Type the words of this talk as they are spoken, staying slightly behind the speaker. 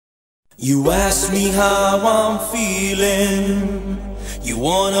You ask me how I'm feeling. You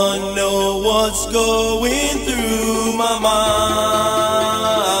wanna know what's going through my mind.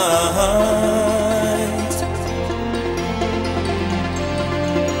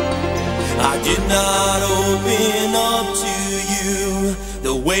 I did not open up to you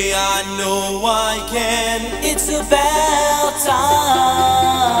the way I know I can. It's about time.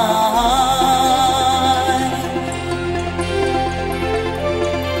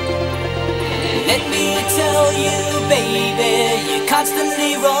 Let me tell you, baby, you're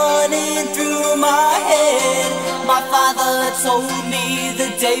constantly running through my head. My father told me the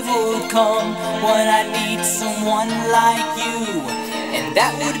day would come when I need someone like you, and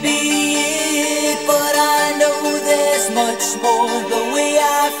that would be it. But I know there's much more. The way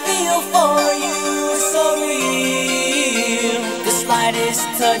I feel for you is so real. The slightest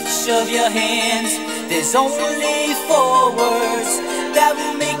touch of your hands, there's only 4 words that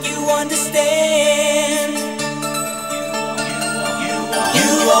will make you understand.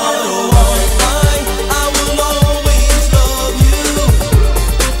 You are the one. I will always love you.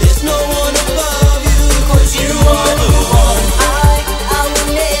 There's no one above you, 'cause you are the one. I will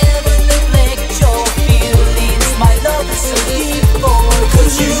never neglect your feelings. My love is so deep for you,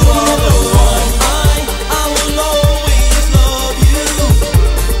 'cause you are the one. I will always love you.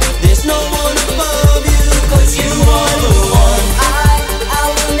 There's no one above you, 'cause you are the one. I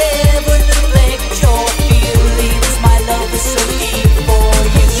will never neglect your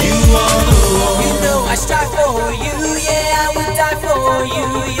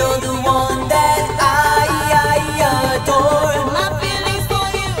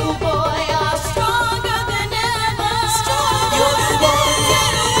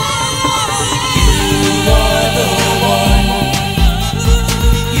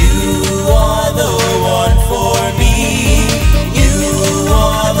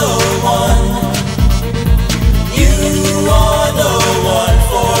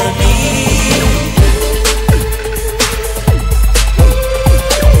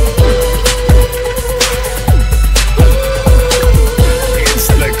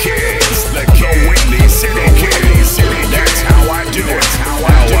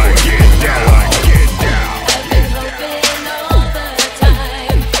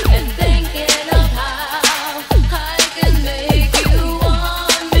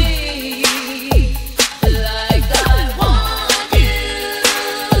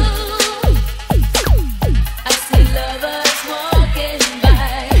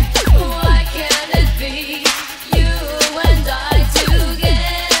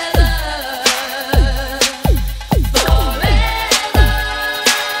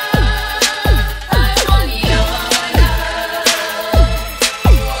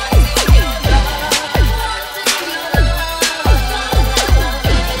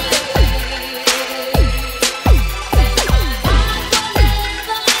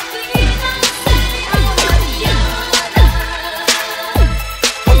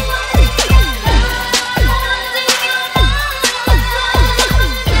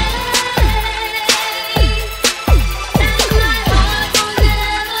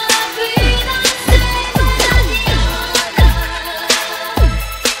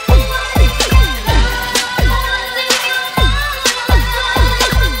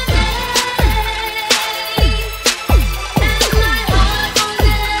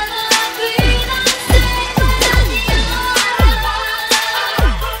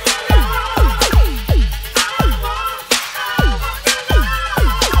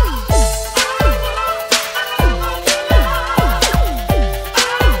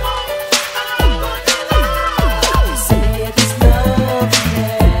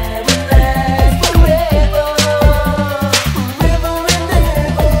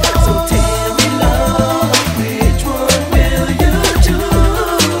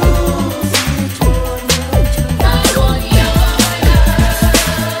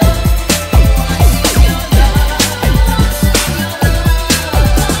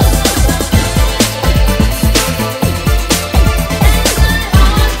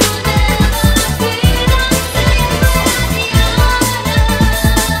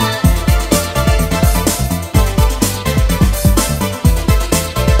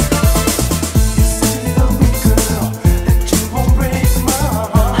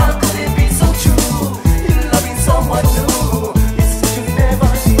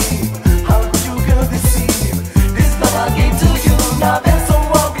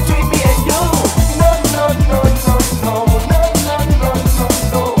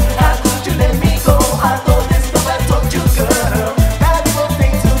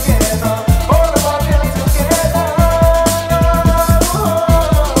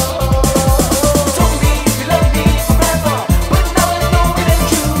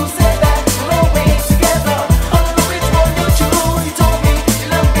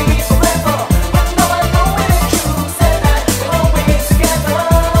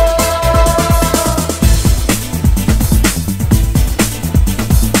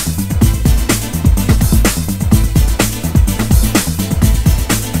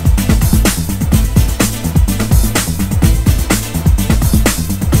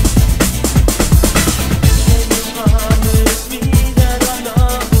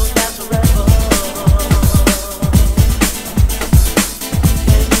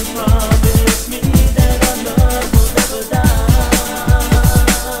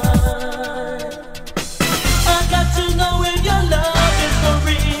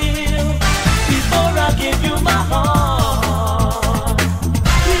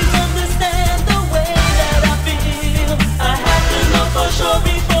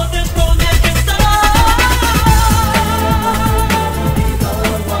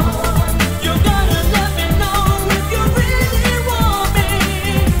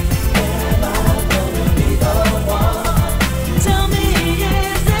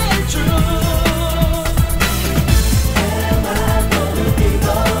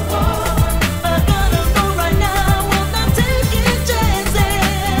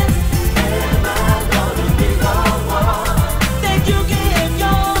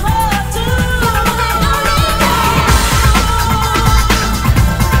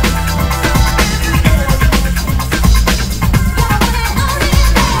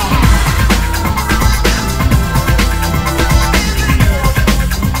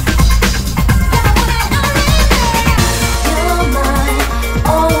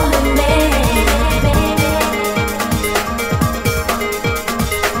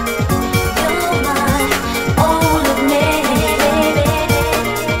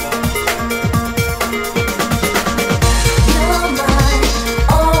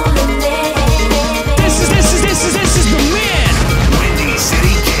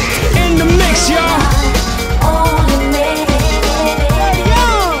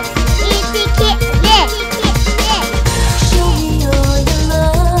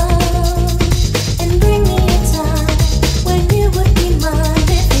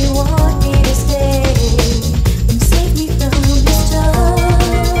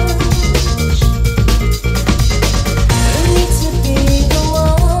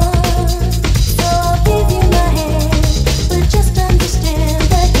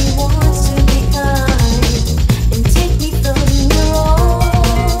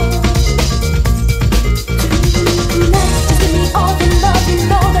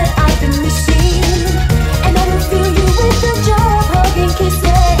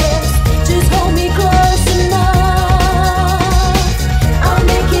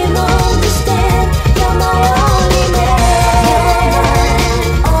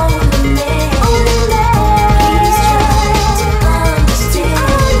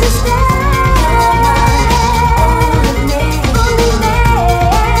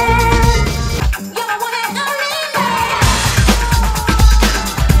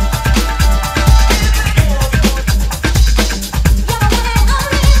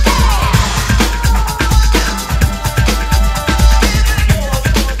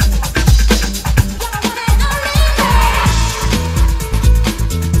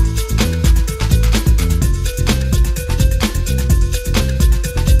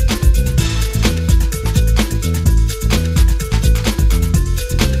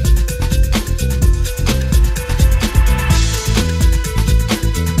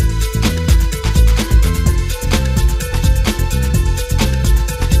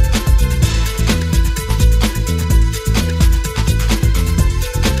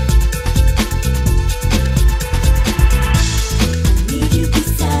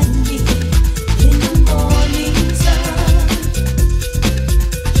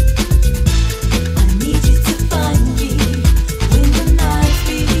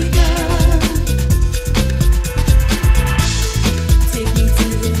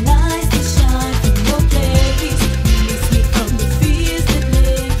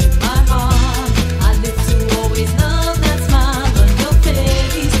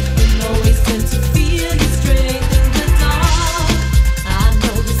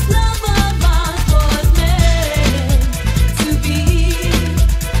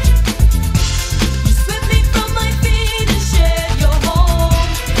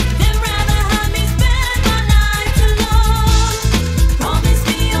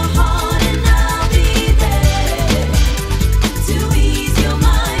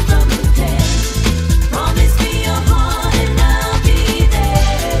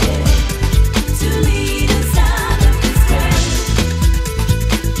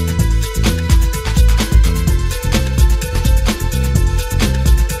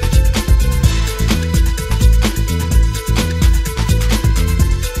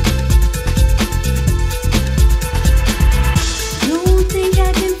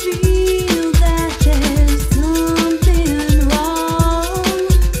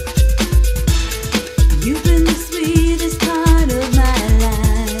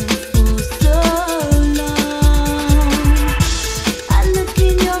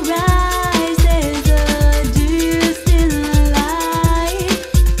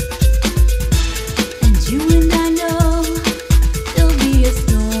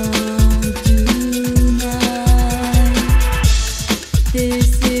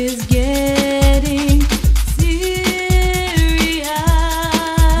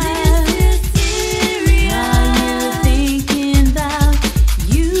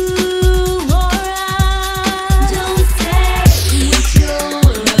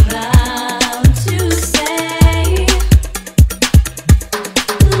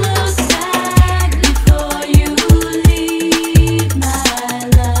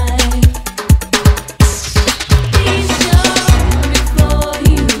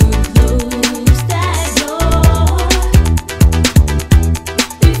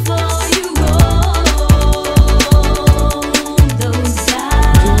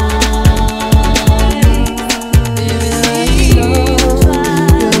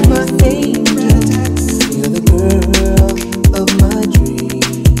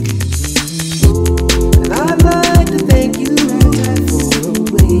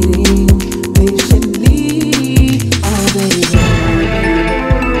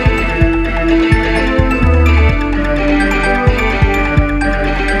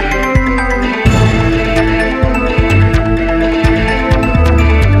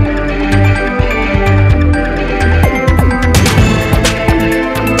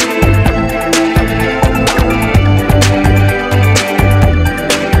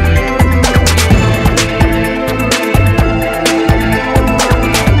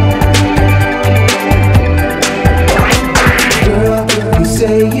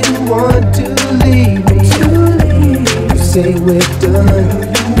say we're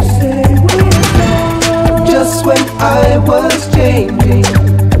done. Just when I was changing,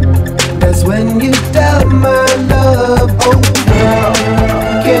 that's when you doubt my love. Oh girl,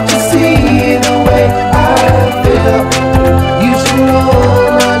 can't you see the way I feel? You should know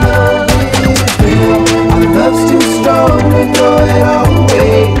my love is real. Our love's too strong to throw it all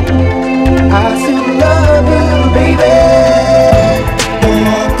away. I still love you, baby. Don't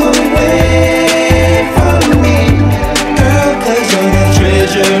walk away from me, girl, 'cause you're the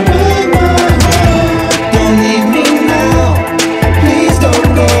treasure of my heart. Don't leave me now, please don't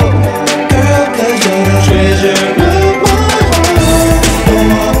go, girl, 'cause you're the treasure of my heart. Don't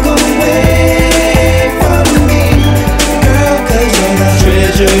walk away from me, girl, 'cause you're the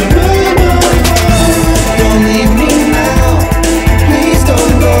treasure of my heart. Don't leave me now, please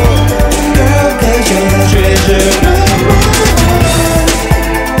don't go, girl, 'cause you're the treasure of my heart.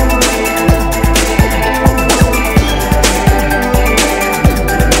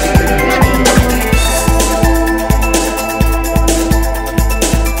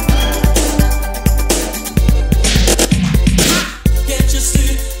 Can't you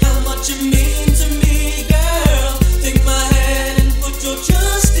see how much you mean to me, girl? Take my hand and put your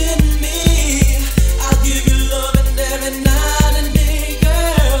trust in me. I'll give you love and every night and day,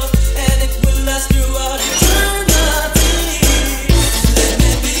 girl, and it will last throughout eternity. Let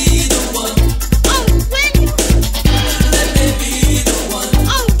me be the one. Oh, will you? Let me be the one.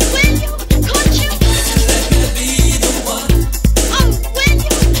 Oh, will you? Could you? Let me be the one. Oh, will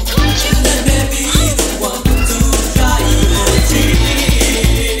you? Could you? Let me be the one to dry your tears.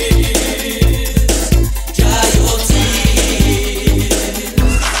 Dry your tears.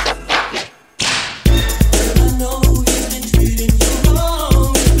 I know he's been treating you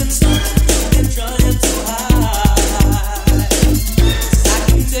wrong. It's been something you've been trying to hide. 'Cause I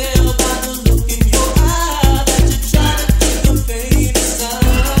can tell by the look in your eye that you're trying to keep the pain aside.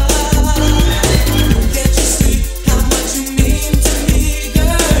 Can't you see how much you mean to me,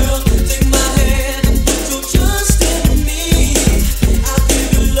 girl? Take my hand and put your trust in me. I'll give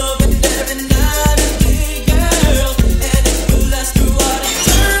you love and every night and day, girl, and it will last throughout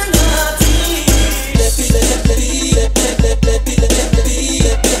eternity.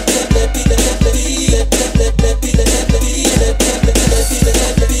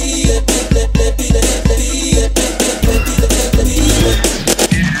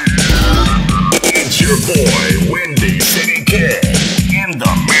 It's your boy, Windy City Kid, in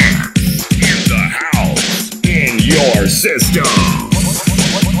the mix, in the house, in your system.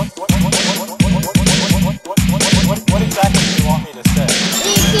 What exactly do you want me to say?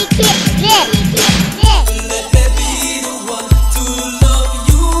 Let me be the one to love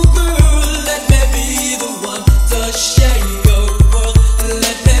you, girl. Let me be the one to share your world.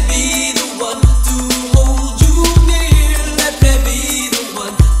 Let me be the one to hold you near. Let me be the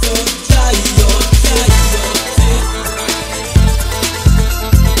one to dry your tears.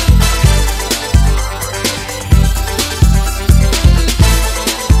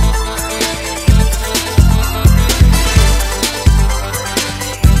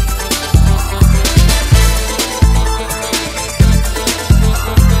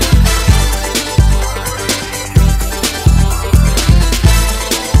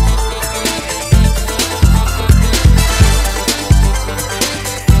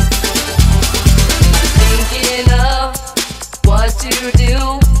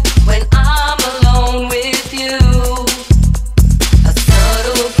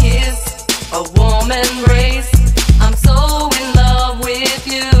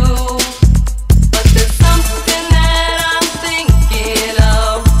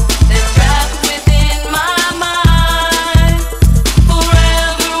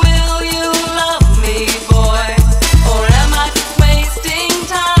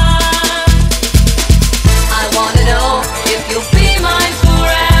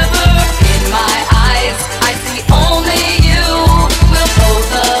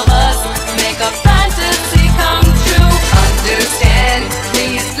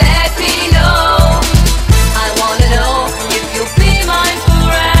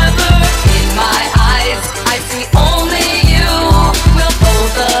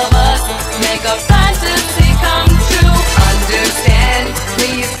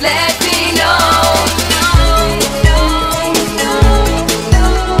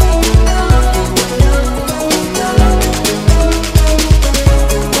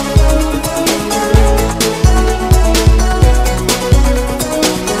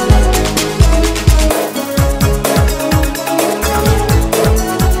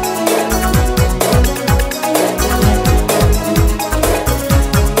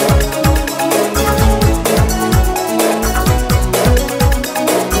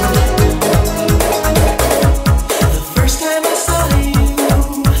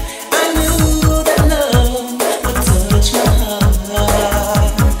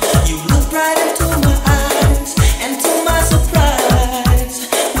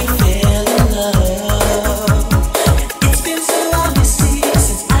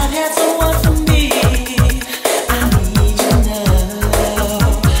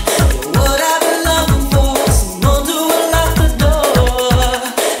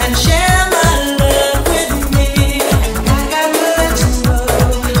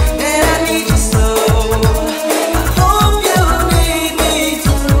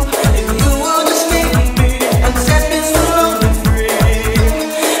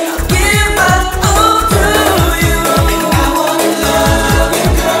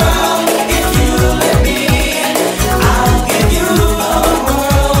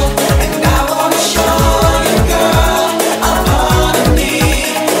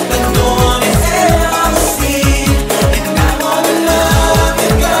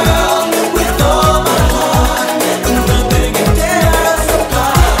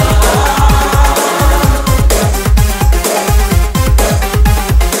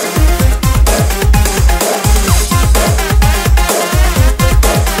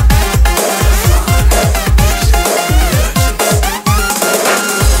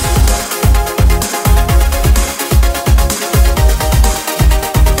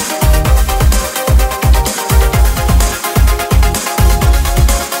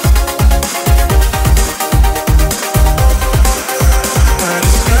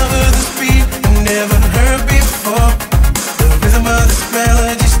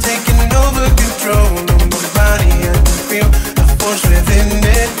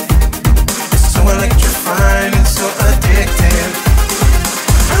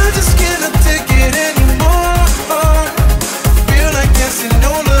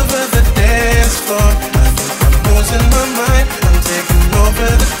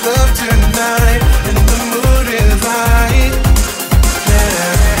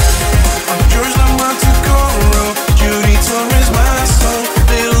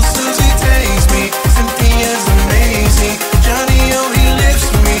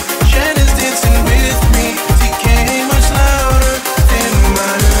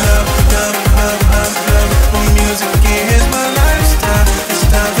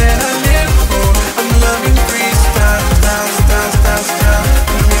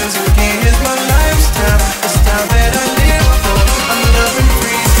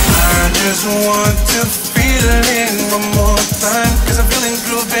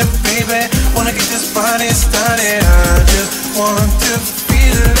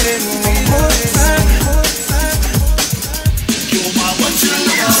 feel it one more time. You're my one true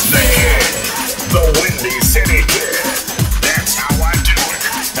love. The Windy City Kid. That's how I do it.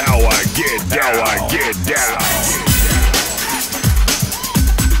 How I get down. How I get down.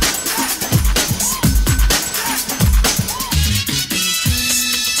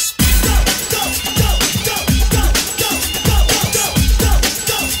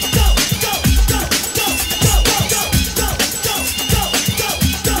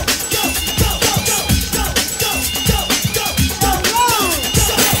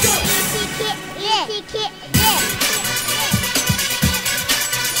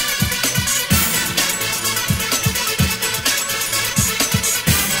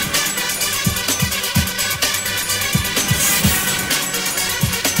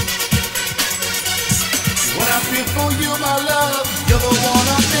 When I feel for you, my love, you're the one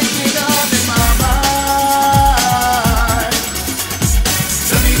I'm thinking of in my mind.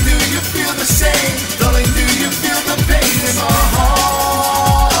 Tell me, do you feel the same? Darling, do you feel the pain in my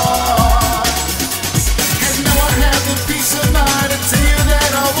heart? And now I have the peace of mind to tell you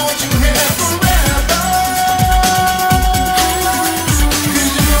that I want you here forever.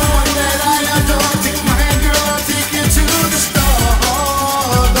 'Cause you're the one that I adore. Take my hand, girl, I'll take you to the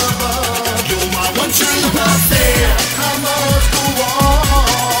stars above. You're my one true love. There, I must go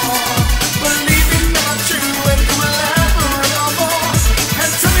on, believing not true and to laugh forevermore.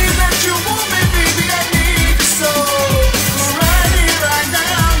 And tell me that you want me, baby, I need you so. Right here, right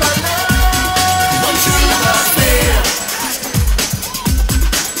now, my love. One true love there.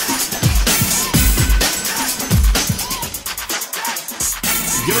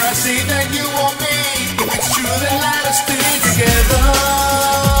 You're I say that you want me. If it's true, then let us stay together.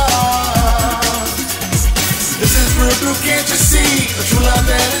 This is real blue, can't you see? A true love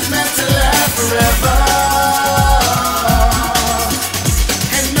that is meant to last forever.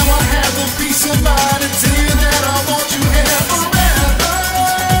 And now I have the peace of mind to tell you that I want you here forever.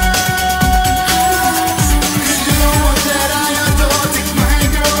 'Cause you're the one that I adore. Take my hand,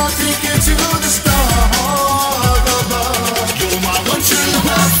 girl, I'll take you to the stars above. You're my one true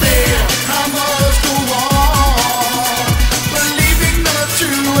love there. I must go on, believing not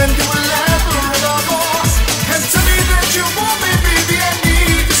true and do laugh forevermore. And tell me that you want me, baby, I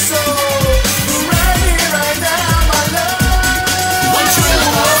need you so. Right here, right now, my love. One true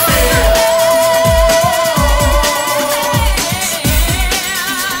love there.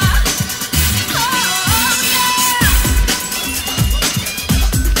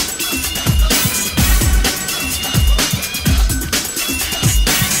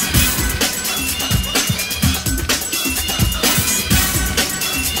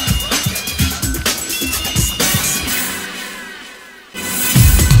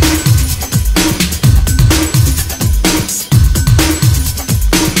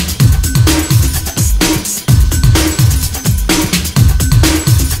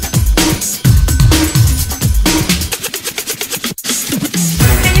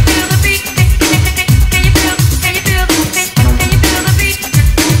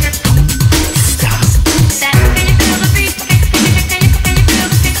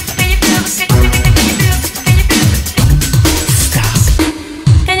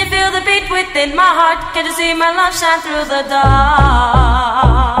 In my heart, can't you see my love shine through the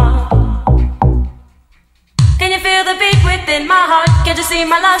dark? Can you feel the beat within my heart? Can't you see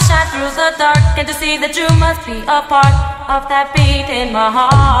my love shine through the dark? Can't you see that you must be a part of that beat in my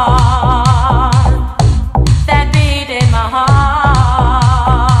heart? That beat in my heart.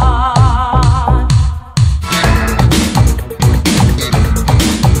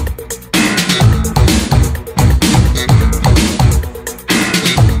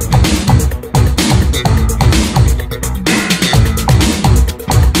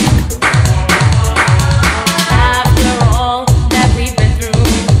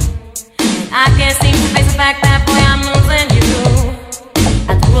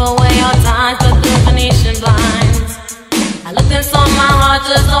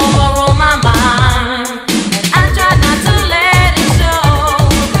 Just overrule my mind, and I tried not to let it show.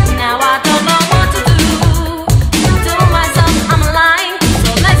 Now I don't know what to do. To myself, I'm lying, so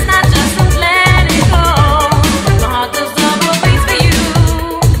let's not just let it go. My heart just double beats for you.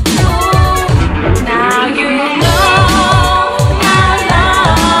 Ooh, now you know my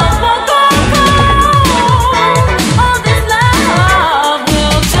love won't go cold. All this love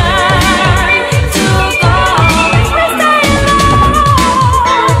will turn to gold. We stay alone.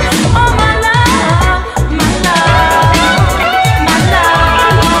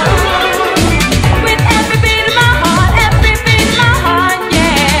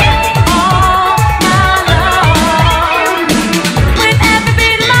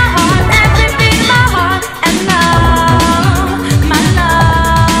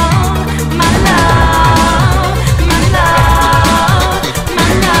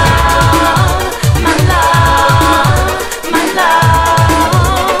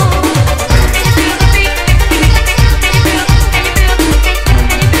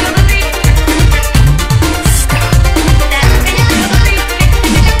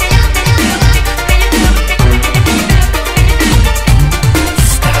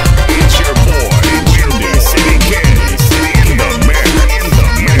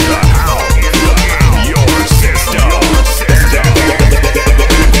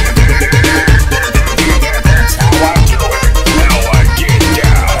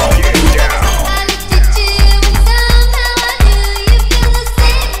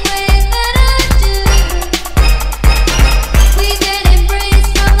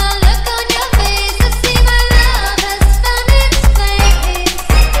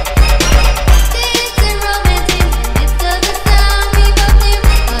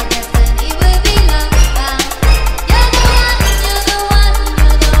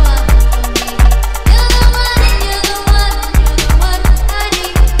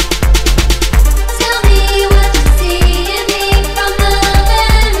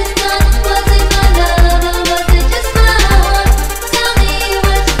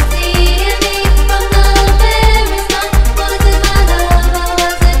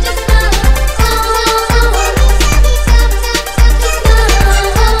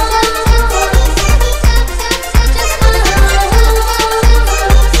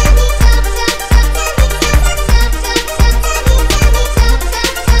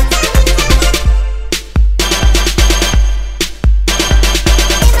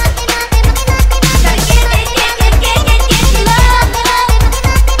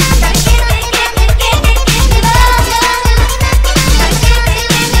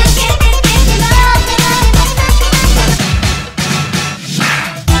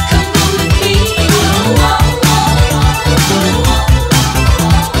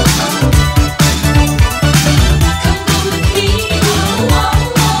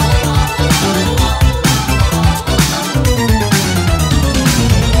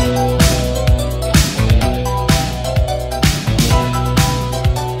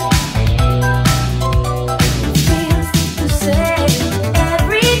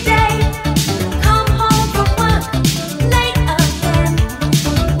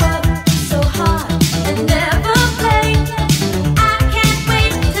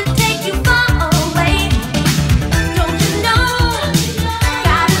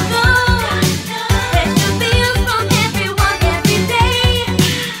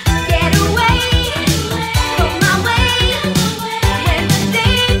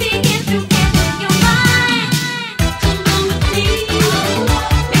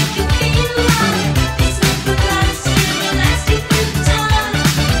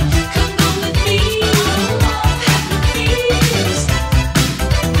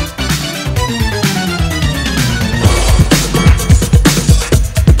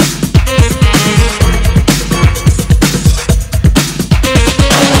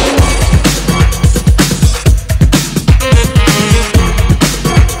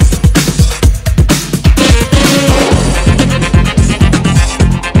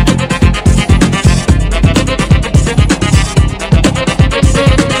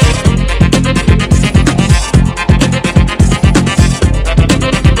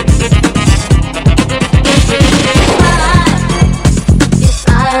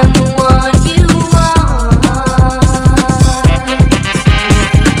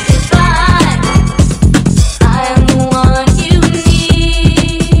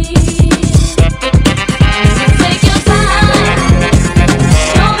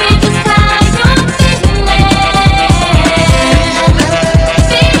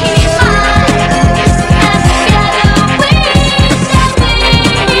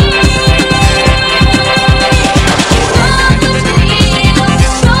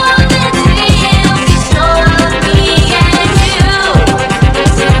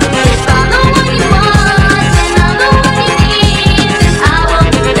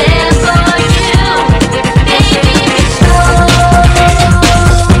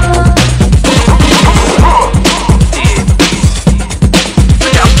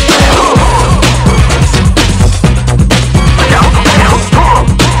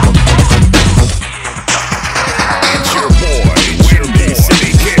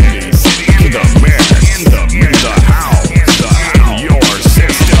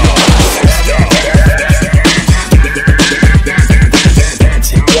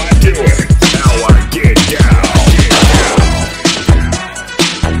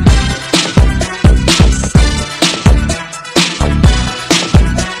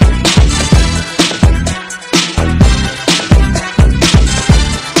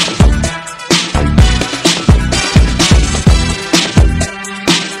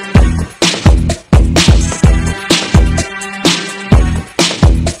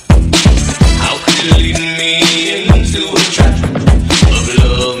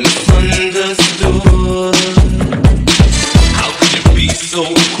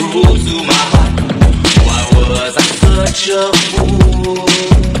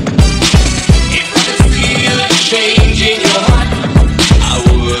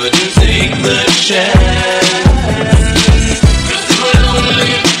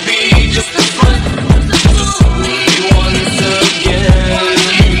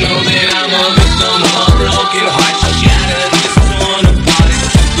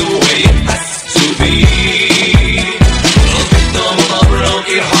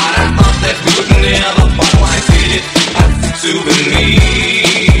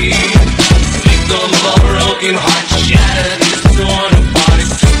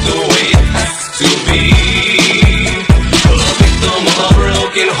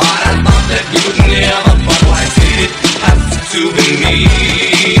 Broken heart, I thought that you